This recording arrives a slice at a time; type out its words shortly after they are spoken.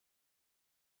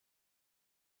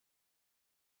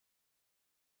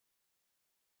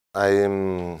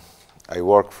I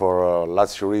work for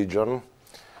Lazio region,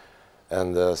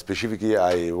 and specifically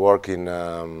I work in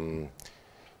an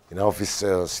office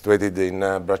situated in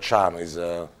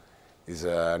Bracciano. Is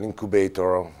an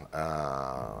incubator,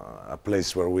 a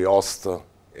place where we host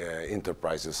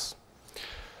enterprises.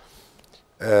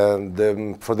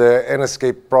 And for the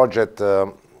Enescape project,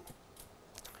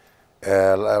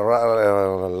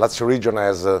 Lazio region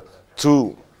has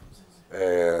two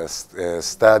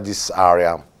studies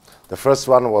area. The first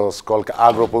one was called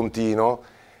Agro Pontino.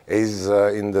 Is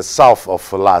in the south of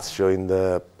Lazio, in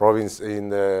the province, in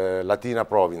the Latina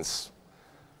province.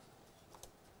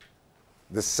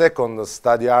 The second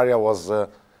study area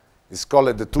is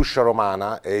called the Tuscia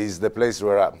Romana. Is the place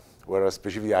where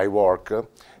specifically I work.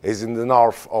 Is in the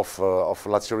north of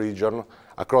Lazio region,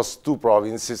 across two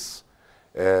provinces,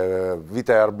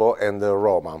 Viterbo and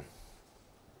Roma.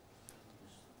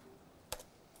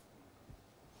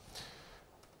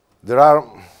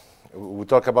 We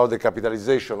talk about the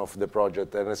capitalization of the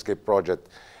project, Enescape project,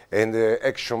 and the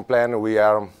action plan. We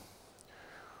are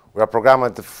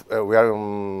programmed. We are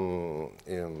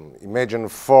imagine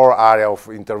 4 areas of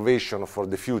intervention for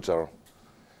the future.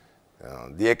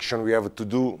 The action we have to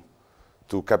do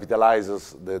to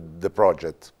capitalize the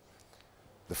project.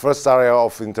 The first area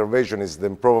of intervention is the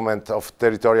improvement of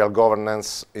territorial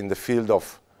governance in the field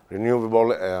of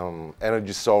renewable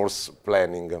energy source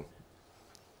planning.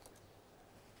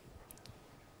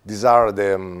 These are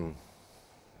the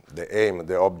aim,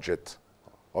 the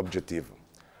objective.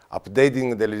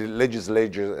 Updating the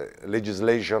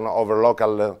legislation over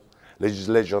local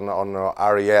legislation on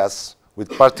RES, with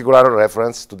particular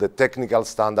reference to the technical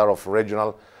standard of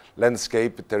regional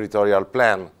landscape territorial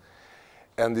plan.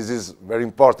 And this is very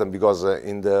important because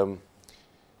in the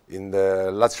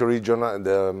Lazio region, in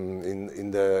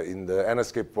the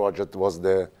Enescape project, was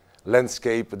the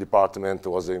landscape department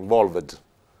was involved.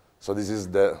 So this is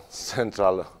the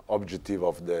central objective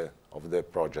of the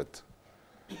project.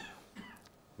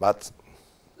 But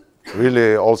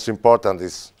really also important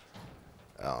is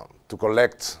to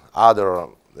collect other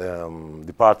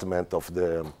department of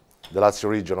the Lazio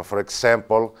region. For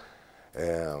example,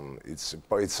 it's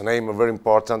an aim very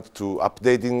important to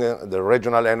updating the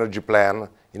regional energy plan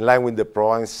in line with the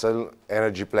provincial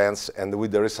energy plans and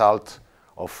with the result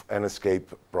of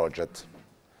Enescape project.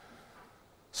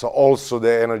 So also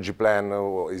the energy plan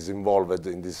is involved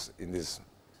in this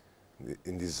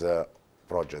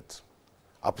project.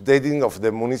 Updating of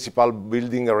the municipal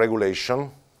building regulation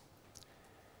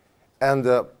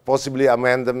and possibly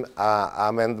amendment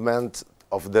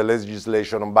of the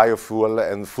legislation on biofuel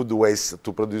and food waste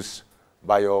to produce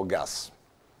biogas.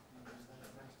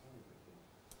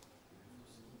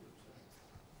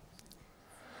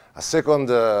 A second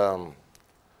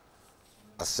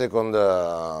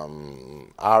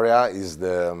area is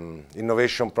the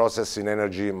innovation process in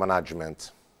energy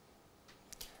management.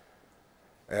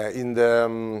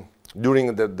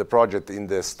 During the project in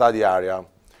the study area,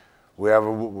 we have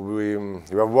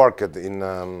worked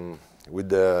with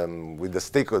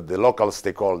the local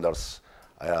stakeholders,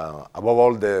 above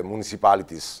all the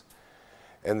municipalities,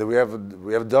 and we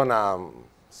have done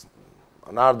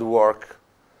an hard work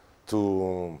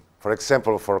to, for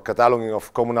example, for cataloging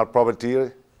of communal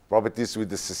properties with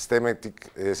the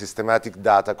systematic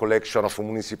data collection of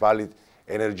municipality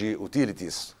energy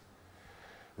utilities,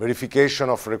 verification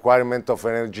of requirement of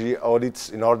energy audits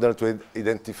in order to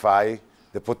identify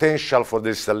the potential for the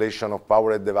installation of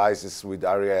powered devices with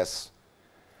RES,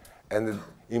 and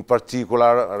in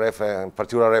particular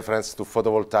reference to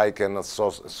photovoltaic and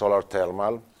solar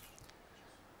thermal.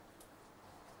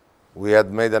 We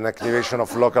had made an activation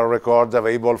of local records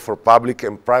available for public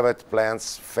and private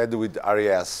plants fed with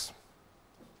RES.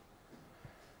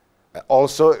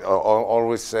 Also,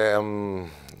 always in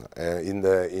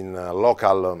the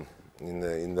local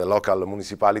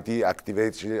municipality,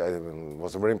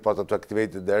 was very important to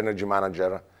activate the energy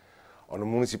manager on a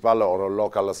municipal or a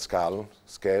local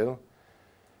scale,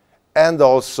 and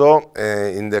also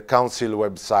in the council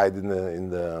website, in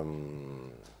the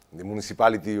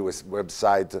municipality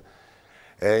website.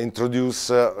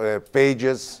 Introduce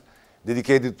pages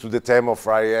dedicated to the theme of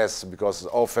RES, because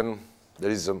often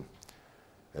there is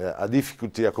a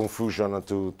difficulty, a confusion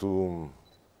to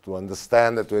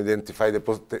understand, to identify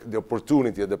the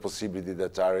opportunity and the possibility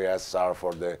that RES are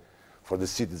for the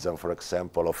citizen, for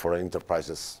example, or for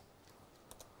enterprises.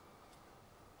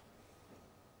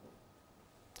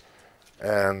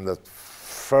 And the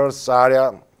first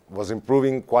area was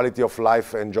improving quality of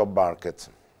life and job market.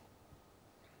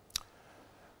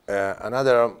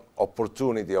 Another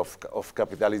opportunity of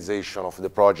capitalization of the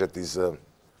project is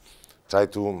try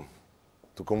to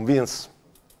to convince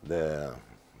the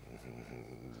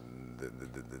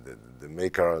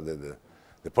maker,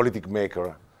 the politic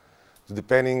maker,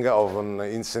 depending on an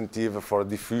incentive for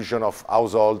diffusion of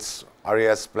households,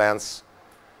 RES plans,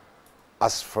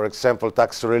 as for example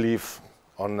tax relief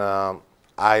on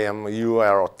IMU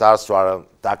or TARS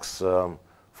tax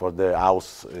for the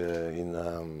house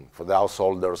for the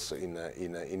householders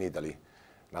in Italy.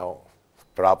 Now,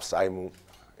 perhaps IMU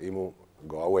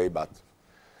go away, but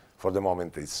for the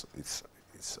moment it's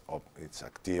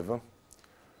active.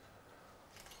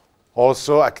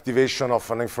 Also, activation of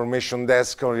an information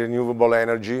desk on renewable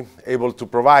energy, able to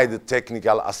provide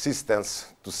technical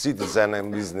assistance to citizens and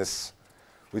business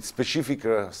with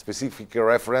specific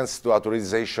reference to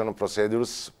authorization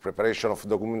procedures, preparation of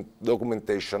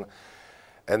documentation,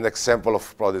 and example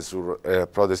of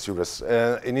procedures.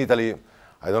 In Italy,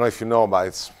 I don't know if you know, but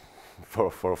it's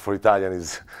for Italian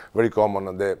is very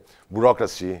common. The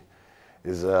bureaucracy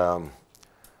is a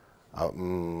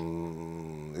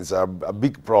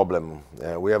big problem.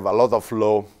 We have a lot of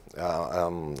law,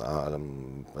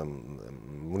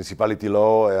 municipality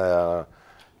law,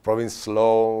 province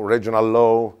law, regional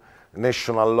law,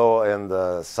 national law,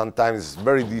 and sometimes it's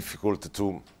very difficult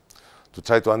to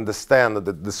try to understand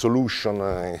the solution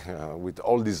with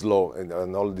all this law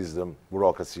and all this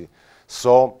bureaucracy.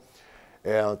 So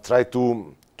try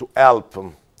to help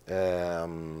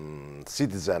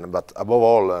citizens, but above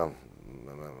all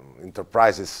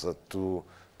enterprises to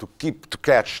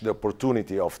catch the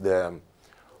opportunity of the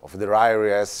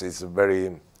RES is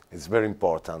very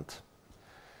important.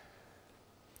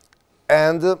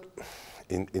 And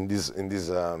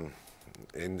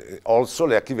also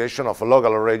the activation of a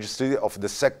local registry of the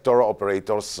sector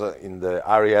operators in the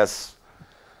RES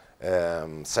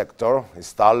sector,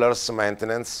 installers,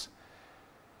 maintenance,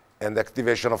 and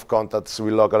activation of contacts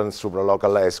with local and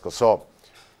supra-local ESCO. So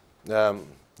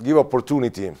give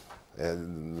opportunity.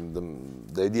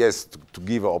 The idea is to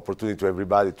give opportunity to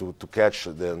everybody to catch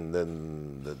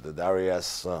the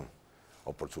RES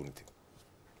opportunity.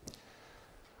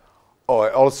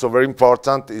 Also very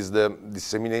important is the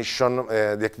dissemination,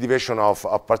 the activation of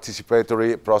a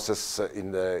participatory process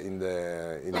in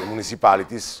the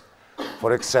municipalities.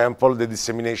 For example, the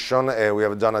dissemination, we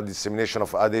have done a dissemination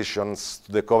of adhesions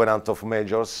to the Covenant of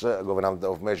Measures. Covenant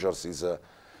of Measures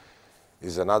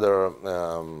is another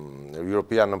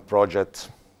European project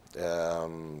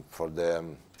for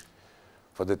the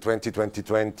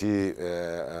 2020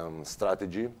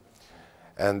 strategy.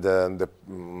 And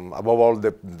above all,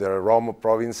 the Rome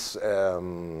province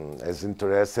is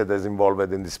interested, is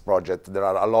involved in this project. There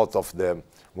are a lot of the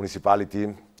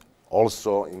municipality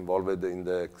also involved in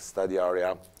the study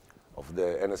area of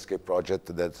the NSK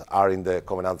project that are in the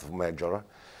Covenant of Measure.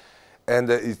 And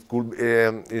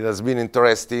it has been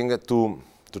interesting to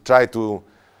try to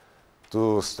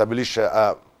establish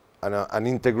an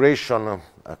integration,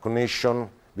 a connection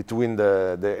between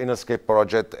the NSK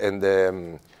project and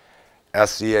the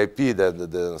SEIP,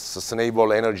 the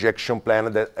Sustainable Energy Action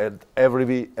Plan that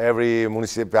every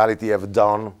municipality have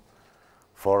done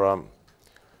for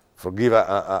give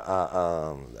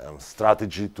a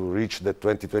strategy to reach the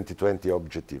 2020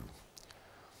 objective.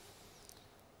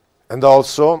 And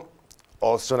also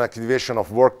an activation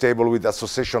of work table with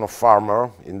association of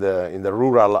farmers in the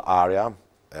rural area,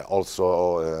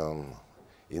 also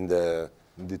in the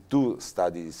two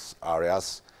studies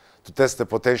areas, to test the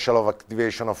potential of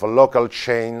activation of a local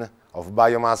chain of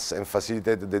biomass and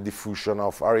facilitate the diffusion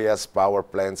of RES power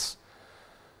plants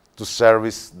to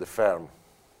service the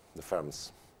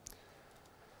farms.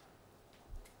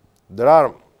 There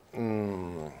are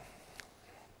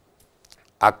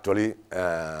actually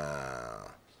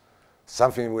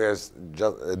something we have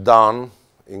just done,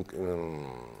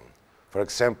 for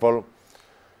example,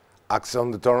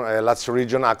 Lazio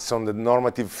region acts on the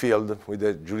normative field with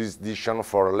the jurisdiction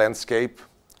for landscape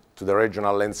to the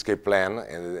regional landscape plan,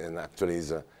 and actually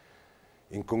is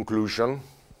in conclusion.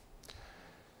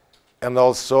 And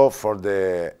also for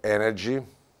the energy,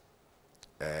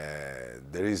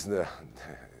 there is it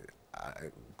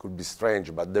could be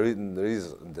strange, but there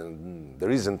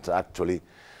isn't actually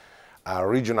a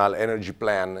regional energy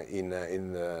plan in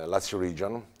Lazio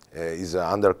region. Is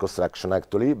under construction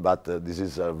actually, but this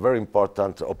is a very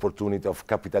important opportunity of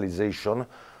capitalization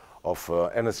of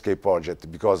NSK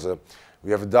project, because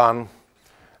we have done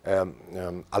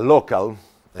a local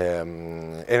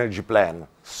energy plan.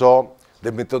 So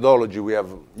the methodology we have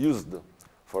used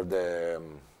for the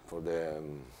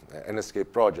NSK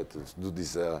project to do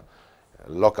this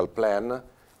local plan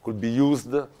could be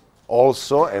used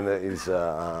also, and is an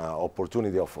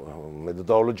opportunity of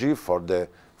methodology for the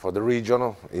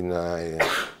region in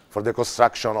for the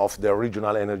construction of the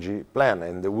regional energy plan,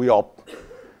 and we hope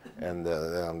and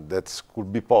that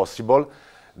could be possible.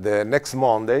 The next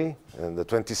Monday, the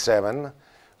 27th,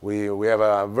 we have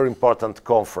a very important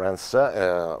conference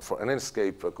for an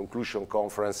Enscape conclusion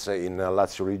conference in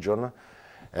Lazio region,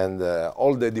 and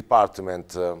all the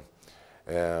department,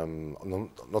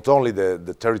 not only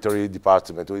the territory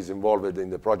department who is involved in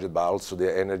the project, but also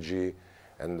the energy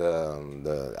and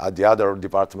the other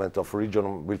department of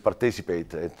region will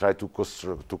participate and try to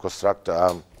construct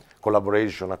a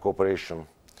collaboration, a cooperation.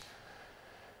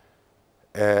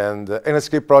 And the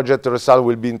Enscape project result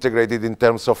will be integrated in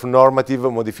terms of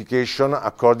normative modification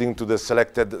according to the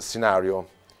selected scenario.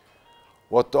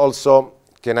 What also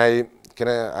I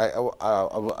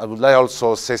would like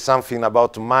also say something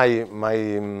about my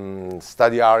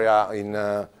study area in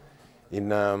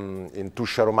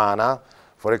Tuscia Romana.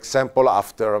 For example,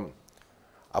 after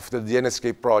the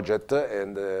Enscape project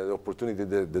and the opportunity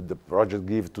that the project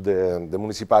gives to the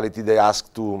municipality, they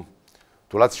asked to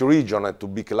Lazio region and to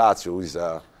BIC Lazio, who is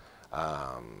a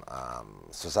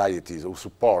society who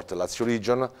support Lazio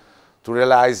region, to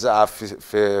realize a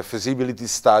feasibility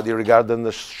study regarding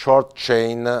the short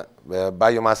chain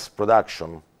biomass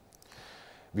production,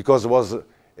 because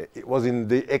it was in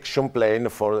the action plan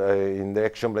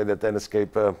that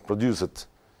Enscape produced.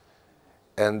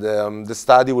 And the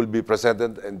study will be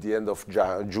presented at the end of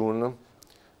June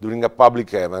during a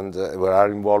public event where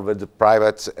are involved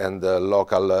private and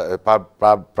local,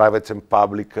 private and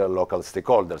public local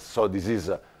stakeholders. So this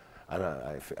is,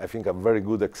 I think, a very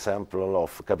good example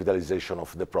of capitalization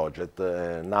of the project.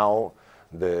 Now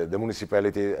the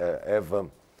municipality have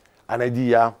an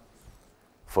idea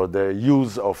for the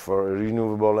use of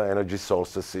renewable energy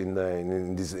sources in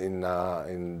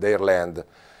their land.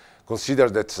 Consider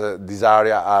that these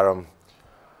areas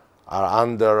are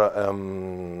under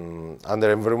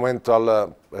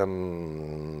environmental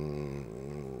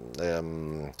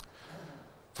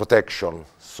protection,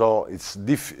 so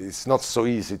it's not so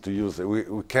easy to use.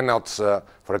 We cannot,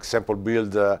 for example,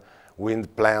 build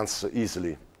wind plants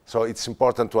easily. So it's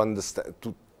important to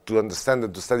understand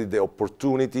and to study the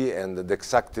opportunity and the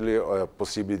exactly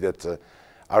possibility that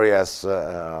areas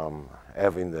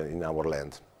have in our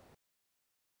land.